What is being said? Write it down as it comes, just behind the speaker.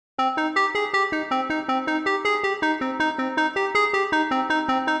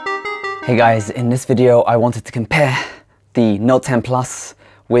Hey guys, in this video I wanted to compare the Note 10 Plus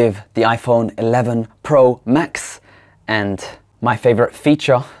with the iPhone 11 Pro Max, and my favorite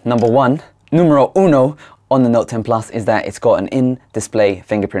feature, numero uno on the Note 10 Plus is that it's got an in-display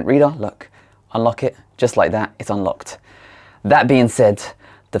fingerprint reader. Look, unlock it, just like that, it's unlocked. That being said,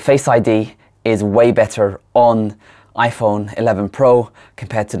 the Face ID is way better on iPhone 11 Pro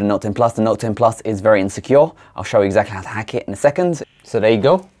compared to the Note 10 Plus. The Note 10 Plus is very insecure. I'll show you exactly how to hack it in a second. So there you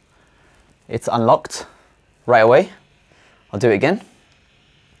go. It's unlocked right away. I'll do it again.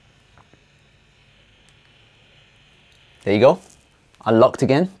 There you go. Unlocked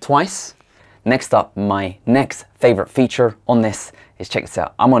again, twice. Next up, my next favorite feature on this is, check this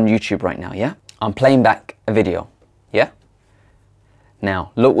out. I'm on YouTube right now, yeah? I'm playing back a video, yeah?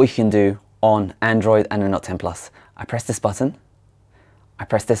 Now, look what you can do on Android and the Note 10 Plus. I press this button, I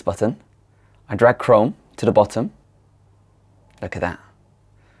press this button, I drag Chrome to the bottom. Look at that.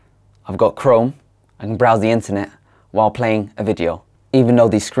 I've got Chrome, I can browse the internet while playing a video. Even though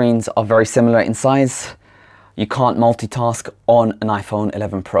these screens are very similar in size, you can't multitask on an iPhone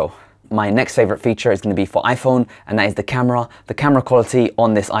 11 Pro. My next favorite feature is going to be for iPhone, and that is the camera. The camera quality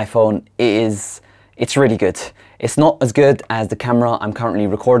on this iPhone it's really good. It's not as good as the camera I'm currently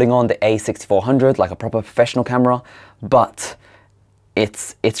recording on, the A6400, like a proper professional camera, but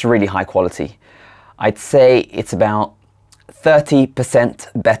it's really high quality. I'd say it's about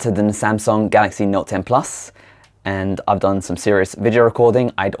 30% better than the Samsung Galaxy Note 10 Plus, and I've done some serious video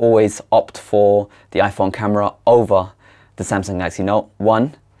recording. I'd always opt for the iPhone camera over the Samsung Galaxy Note.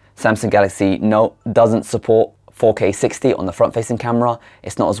 One, Samsung Galaxy Note doesn't support 4K 60 on the front-facing camera.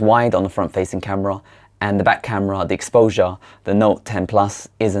 It's not as wide on the front-facing camera, and the back camera, the exposure, the Note 10 Plus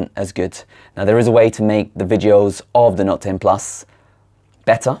isn't as good. Now there is a way to make the videos of the Note 10 Plus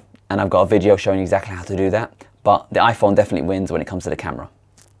better, and I've got a video showing you exactly how to do that. But the iPhone definitely wins when it comes to the camera.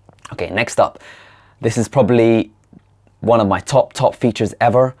 Okay, next up, this is probably one of my top features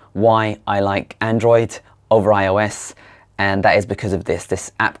ever, why I like Android over iOS, and that is because of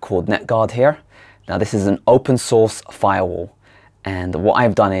this app called NetGuard here. Now this is an open source firewall, and what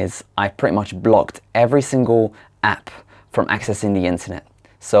I've done is I pretty much blocked every single app from accessing the internet.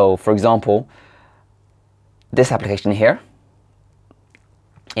 So for example, this application here,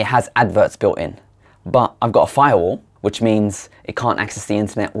 it has adverts built in. But I've got a firewall, which means it can't access the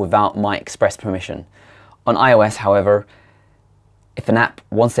internet without my express permission. On iOS, however, if an app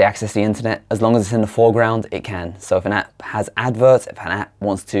wants to access the internet, as long as it's in the foreground, it can. So if an app has adverts, if an app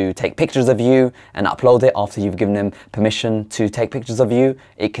wants to take pictures of you and upload it after you've given them permission to take pictures of you,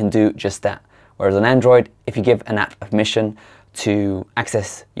 it can do just that. Whereas on Android, if you give an app permission to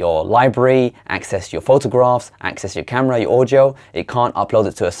access your library, access your photographs, access your camera, your audio, it can't upload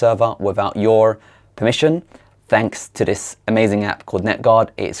it to a server without your permission, thanks to this amazing app called NetGuard.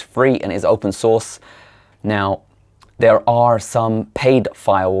 It's free and is open source. Now, there are some paid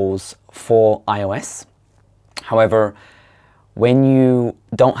firewalls for iOS. However, when you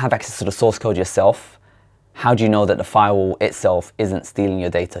don't have access to the source code yourself, how do you know that the firewall itself isn't stealing your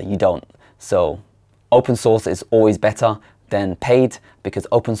data? You don't. So open source is always better than paid, because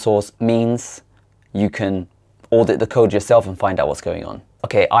open source means you can audit the code yourself and find out what's going on.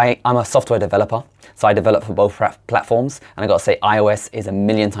 Okay, I'm a software developer, so I develop for both platforms, and I gotta say iOS is a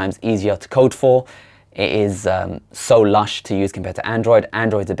million times easier to code for. It is so lush to use compared to Android.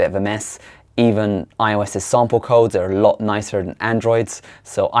 Android's a bit of a mess. Even iOS's sample codes are a lot nicer than Android's.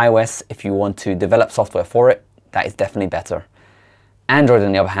 So iOS, if you want to develop software for it, that is definitely better. Android,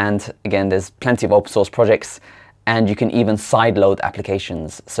 on the other hand, again, there's plenty of open source projects, and you can even sideload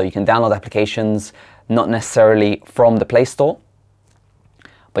applications. So you can download applications, not necessarily from the Play Store,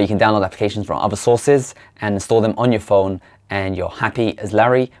 but you can download applications from other sources and install them on your phone, and you're happy as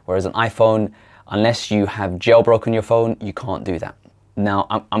Larry. Whereas an iPhone, unless you have jailbroken your phone, you can't do that.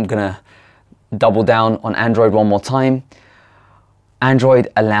 Now, I'm gonna double down on Android one more time. Android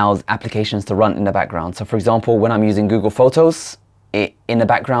allows applications to run in the background. So for example, when I'm using Google Photos, in the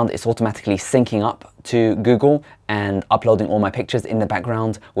background, it's automatically syncing up to Google and uploading all my pictures in the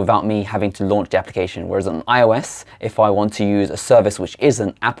background without me having to launch the application. Whereas on iOS, if I want to use a service which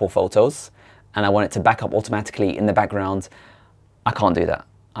isn't Apple Photos and I want it to back up automatically in the background, I can't do that.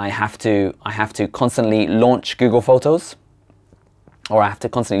 I have to constantly launch Google Photos, or I have to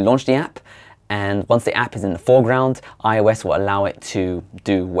constantly launch the app, and once the app is in the foreground, iOS will allow it to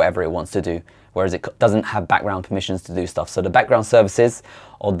do whatever it wants to do, whereas it doesn't have background permissions to do stuff. So the background services,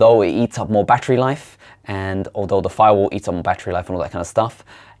 although it eats up more battery life, and although the firewall eats up more battery life and all that kind of stuff,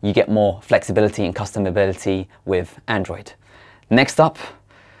 you get more flexibility and customizability with Android. Next up,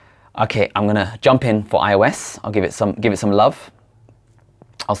 okay, I'm gonna jump in for iOS. I'll give it some love.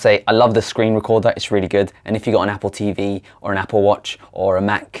 I'll say I love the screen recorder, it's really good. And if you got an Apple TV or an Apple Watch or a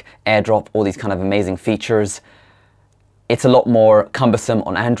Mac, AirDrop, all these kind of amazing features, it's a lot more cumbersome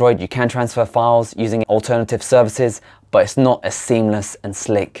on Android. You can transfer files using alternative services, but it's not as seamless and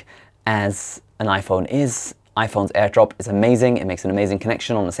slick as an iPhone is. iPhone's AirDrop is amazing. It makes an amazing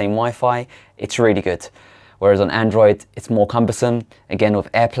connection on the same Wi-Fi. It's really good. Whereas on Android, it's more cumbersome. Again,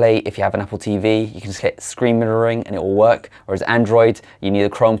 with AirPlay, if you have an Apple TV, you can just get screen mirroring and it will work. Whereas Android, you need a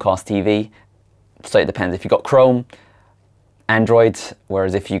Chromecast TV. So it depends. If you got Chrome, Android,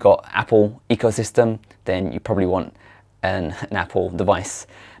 whereas if you got Apple ecosystem, then you probably want an Apple device.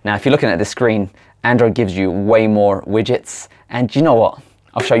 Now, if you're looking at the screen, Android gives you way more widgets. And you know what?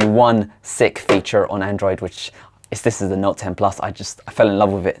 I'll show you one sick feature on Android, which is, this is the Note 10 Plus. I fell in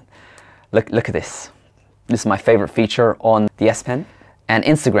love with it. Look at this. This is my favorite feature on the S Pen. And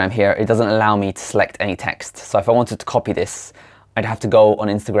Instagram here, it doesn't allow me to select any text. So if I wanted to copy this, I'd have to go on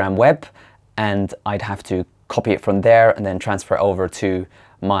Instagram web and I'd have to copy it from there and then transfer it over to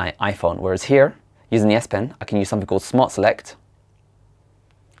my iPhone. Whereas here, using the S Pen, I can use something called Smart Select.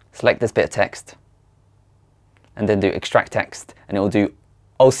 Select this bit of text and then do extract text, and it will do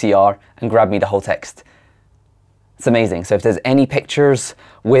OCR and grab me the whole text. It's amazing. So if there's any pictures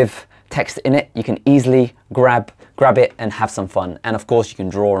with text in it, you can easily grab it and have some fun. And of course you can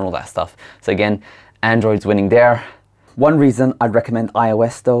draw and all that stuff. So again, Android's winning there. One reason I'd recommend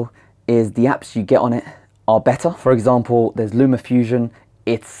iOS though is the apps you get on it are better. For example, there's LumaFusion.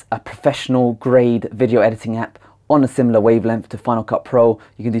 It's a professional grade video editing app on a similar wavelength to Final Cut Pro.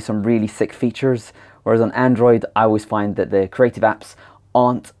 You can do some really sick features. Whereas on Android, I always find that the creative apps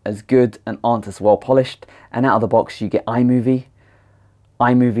aren't as good and aren't as well polished. And out of the box, you get iMovie.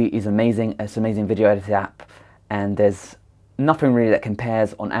 iMovie is amazing. It's an amazing video editing app. And there's nothing really that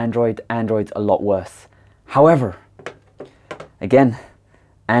compares on Android. Android's a lot worse. However, again,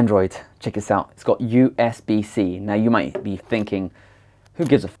 Android, check this out. It's got USB-C. Now you might be thinking, who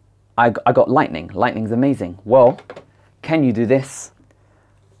gives a f? I got Lightning. Lightning's amazing. Well, can you do this?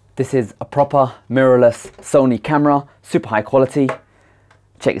 This is a proper mirrorless Sony camera, super high quality.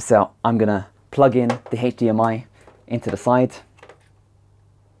 Check this out. I'm gonna plug in the HDMI into the side.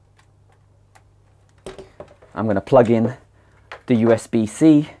 I'm gonna plug in the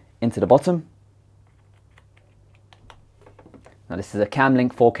USB-C into the bottom. Now this is a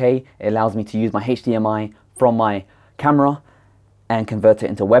Camlink 4K. It allows me to use my HDMI from my camera and convert it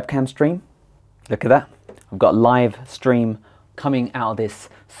into a webcam stream. Look at that. I've got live stream coming out of this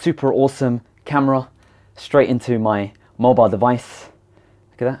super awesome camera straight into my mobile device.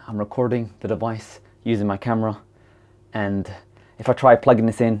 Look at that. I'm recording the device using my camera. And if I try plugging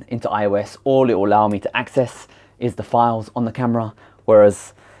this into iOS, all it will allow me to access is the files on the camera.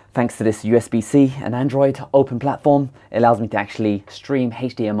 Whereas thanks to this USB-C and Android open platform, it allows me to actually stream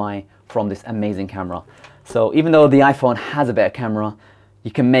HDMI from this amazing camera. So even though the iPhone has a better camera,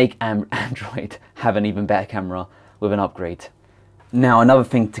 you can make Android have an even better camera with an upgrade. Now another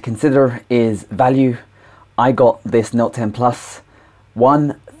thing to consider is value. I got this Note 10 Plus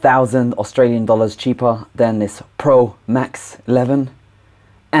 1,000 Australian dollars cheaper than this Pro Max 11,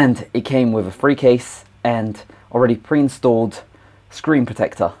 and it came with a free case and already pre-installed screen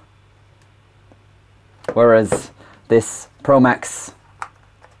protector. Whereas this Pro Max,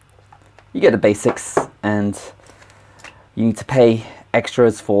 you get the basics and you need to pay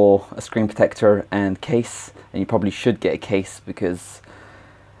extras for a screen protector and case, and you probably should get a case because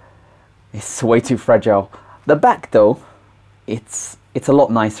it's way too fragile. The back though, it's a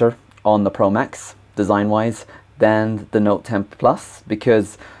lot nicer on the Pro Max design wise than the Note 10 Plus,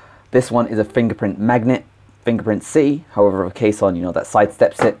 because this one is a fingerprint magnet, Fingerprint-C, however a case on, you know, that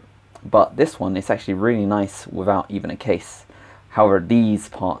sidesteps it, but this one is actually really nice without even a case. However, these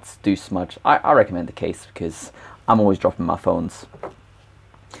parts do smudge. I recommend the case because I'm always dropping my phones.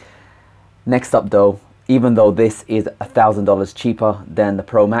 Next up though, even though this is $1,000 cheaper than the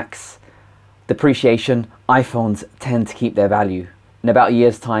Pro Max, depreciation, iPhones tend to keep their value. In about a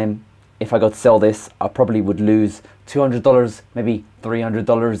year's time, if I go to sell this, I probably would lose $200, maybe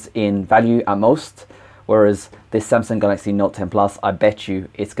 $300 in value at most. Whereas this Samsung Galaxy Note 10 Plus, I bet you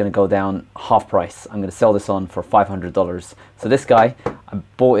it's going to go down half price. I'm going to sell this on for $500. So this guy, I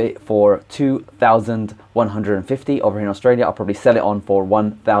bought it for $2,150 over here in Australia. I'll probably sell it on for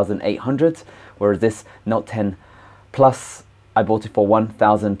 $1,800. Whereas this Note 10 Plus, I bought it for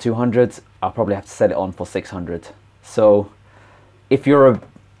 $1,200. I'll probably have to sell it on for $600. So if you're a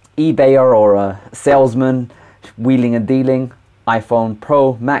eBayer or a salesman wheeling and dealing, iPhone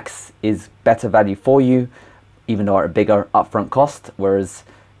Pro Max is better value for you, even though at a bigger upfront cost. Whereas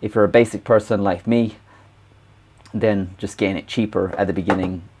if you're a basic person like me, then just getting it cheaper at the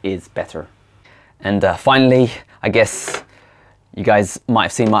beginning is better. And finally, I guess you guys might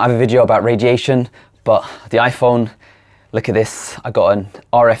have seen my other video about radiation, but the iPhone, look at this. I got an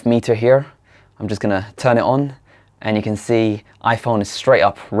RF meter here. I'm just gonna turn it on and you can see iPhone is straight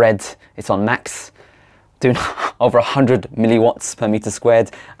up red. It's on max, doing over 100 milliwatts per meter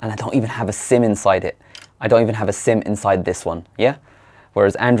squared, and I don't even have a SIM inside it. I don't even have a SIM inside this one, yeah?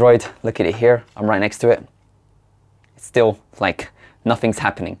 Whereas Android, look at it here, I'm right next to it. It's still like nothing's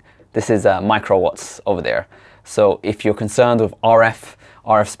happening. This is microwatts over there. So if you're concerned with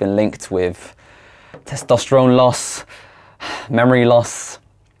RF's been linked with testosterone loss, memory loss,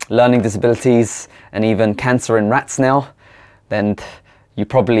 learning disabilities, and even cancer in rats now, then you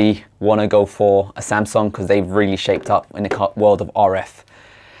probably want to go for a Samsung because they've really shaped up in the world of RF.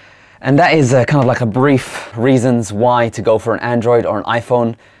 And that is kind of like a brief reasons why to go for an Android or an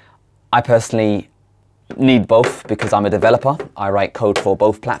iPhone. I personally need both because I'm a developer. I write code for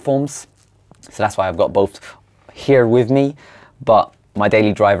both platforms. So that's why I've got both here with me. But my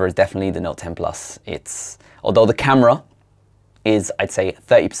daily driver is definitely the Note 10 Plus. Although the camera is, I'd say,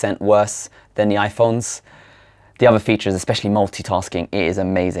 30% worse than the iPhones, the other features, especially multitasking, it is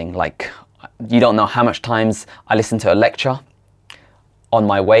amazing. Like, you don't know how much times I listen to a lecture on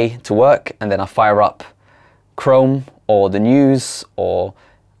my way to work, and then I fire up Chrome or the news, or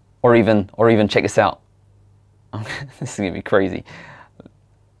even check this out. This is gonna be crazy.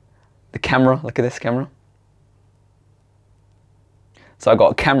 The camera, look at this camera. So I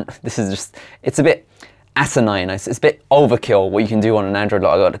got a camera. This is just, it's a bit asinine. It's a bit overkill what you can do on an Android.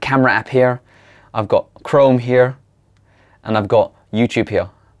 Like, I got a camera app here, I've got Chrome here, and I've got YouTube here.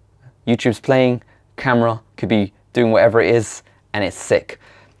 YouTube's playing, camera could be doing whatever it is, and it's sick.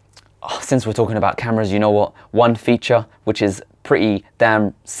 Oh, since we're talking about cameras, you know what? One feature which is pretty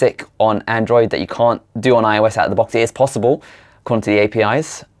damn sick on Android that you can't do on iOS out of the box. It is possible according to the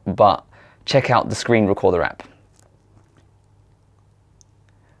APIs, but check out the screen recorder app.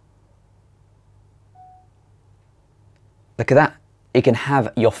 Look at that. It can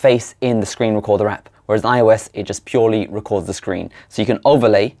have your face in the screen recorder app, whereas in iOS, it just purely records the screen. So you can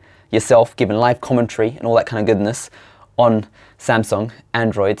overlay yourself, giving live commentary and all that kind of goodness on Samsung,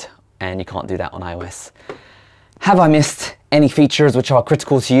 Android, and you can't do that on iOS. Have I missed any features which are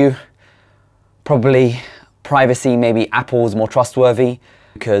critical to you? Probably privacy. Maybe Apple's more trustworthy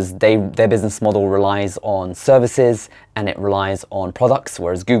because their business model relies on services and it relies on products,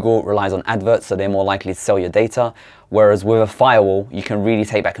 whereas Google relies on adverts, so they're more likely to sell your data. Whereas with a firewall, you can really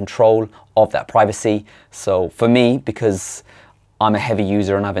take back control of that privacy. So for me, because I'm a heavy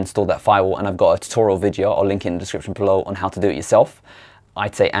user and I've installed that firewall and I've got a tutorial video, I'll link it in the description below on how to do it yourself.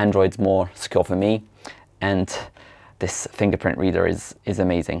 I'd say Android's more secure for me, and this fingerprint reader is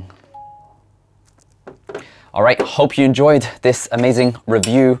amazing. All right, hope you enjoyed this amazing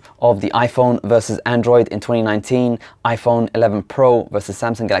review of the iPhone versus Android in 2019, iPhone 11 Pro versus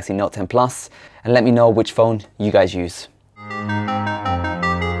Samsung Galaxy Note 10 Plus, and let me know which phone you guys use.